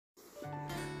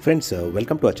Friends,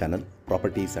 welcome to a channel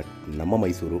properties at ನಮ್ಮ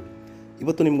ಮೈಸೂರು.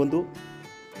 ಇವತ್ತು ನಿಮಗೊಂದು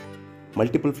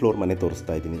ಮಲ್ಟಿಪಲ್ ಫ್ಲೋರ್ ಮನೆ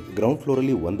ತೋರಿಸ್ತಾ ಇದ್ದೀನಿ. ಗ್ರೌಂಡ್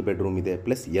ಫ್ಲೋರಲ್ಲಿ 1 ಬೆಡ್ರೂಮ್ ಇದೆ,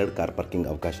 ಪ್ಲಸ್ 2 ಕಾರ್ ಪಾರ್ಕಿಂಗ್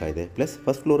ಅವಕಾಶ ಇದೆ, plus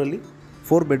first ಫ್ಲೋರಲ್ಲಿ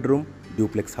 4 bedroom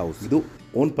duplex house. ಇದು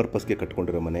ಓನ್ ಪರ್ಪಸ್ಗೆ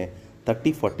ಕಟ್ಕೊಂಡಿರೋ ಮನೆ.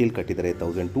 30-40 ಕಟ್ಟಿದರೆ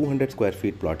 1200 ಸ್ಕ್ವೇರ್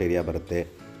ಫೀಟ್ ಪ್ಲಾಟ್ ಏರಿಯಾ ಬರುತ್ತೆ.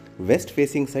 ವೆಸ್ಟ್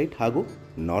ಫೇಸಿಂಗ್ ಸೈಟ್ ಹಾಗೂ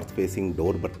ನಾರ್ತ್ ಫೇಸಿಂಗ್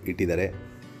ಡೋರ್ ಇಟ್ಟಿದ್ದಾರೆ.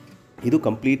 ಇದು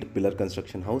ಕಂಪ್ಲೀಟ್ ಪಿಲ್ಲರ್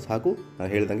ಕನ್ಸ್ಟ್ರಕ್ಷನ್ ಹೌಸ್ ಹಾಗೂ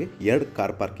ನಾನು ಹೇಳ್ದಂಗೆ 2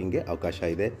 ಕಾರ್ ಪಾರ್ಕಿಂಗ್ಗೆ ಅವಕಾಶ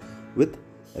ಇದೆ. ವಿತ್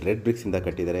ರೆಡ್ ಬ್ರಿಕ್ಸಿಂದ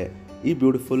ಕಟ್ಟಿದ್ದಾರೆ. ಈ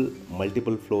beautiful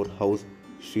multiple floor house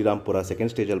Srirampura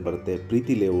second ಸ್ಟೇಜಲ್ಲಿ ಬರುತ್ತೆ,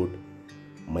 ಪ್ರೀತಿ ಲೇಔಟ್,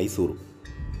 ಮೈಸೂರು.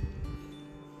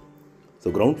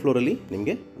 ಸೊ ಗ್ರೌಂಡ್ ಫ್ಲೋರಲ್ಲಿ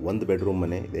ನಿಮಗೆ 1 ಬೆಡ್ರೂಮ್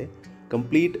ಮನೆ ಇದೆ.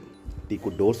 Complete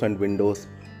teak doors and Windows,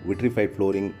 vitrified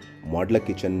flooring, modular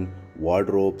kitchen,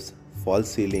 wardrobes,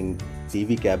 falls ceiling, T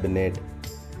V cabinet,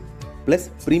 plus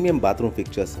premium bathroom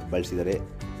fixtures ಬಳಸಿದ್ದಾರೆ.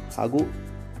 ಹಾಗೂ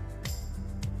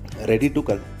ರೆಡಿ ಟು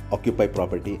ಆಕ್ಯುಪೈ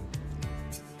ಪ್ರಾಪರ್ಟಿ.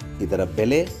 ಇದರ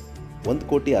ಬೆಲೆ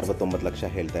 1,69,00,000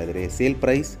 ಹೇಳ್ತಾ ಇದ್ದಾರೆ. ಸೇಲ್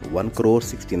ಪ್ರೈಸ್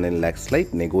 1,69,00,000,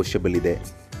 ಸ್ಲೈಟ್ ನೆಗೋಷಿಯಬಲ್ ಇದೆ.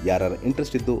 ಯಾರು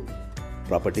ಇಂಟ್ರೆಸ್ಟ್ ಇದ್ದು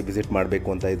ಪ್ರಾಪರ್ಟಿ ವಿಸಿಟ್ ಮಾಡಬೇಕು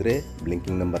ಅಂತ ಇದ್ದರೆ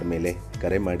ಬ್ಲಿಂಕಿಂಗ್ ನಂಬರ್ ಮೇಲೆ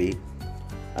ಕರೆ ಮಾಡಿ.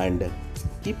 And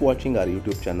keep watching our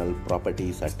YouTube channel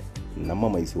properties at ನಮ್ಮ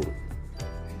ಮೈಸೂರು.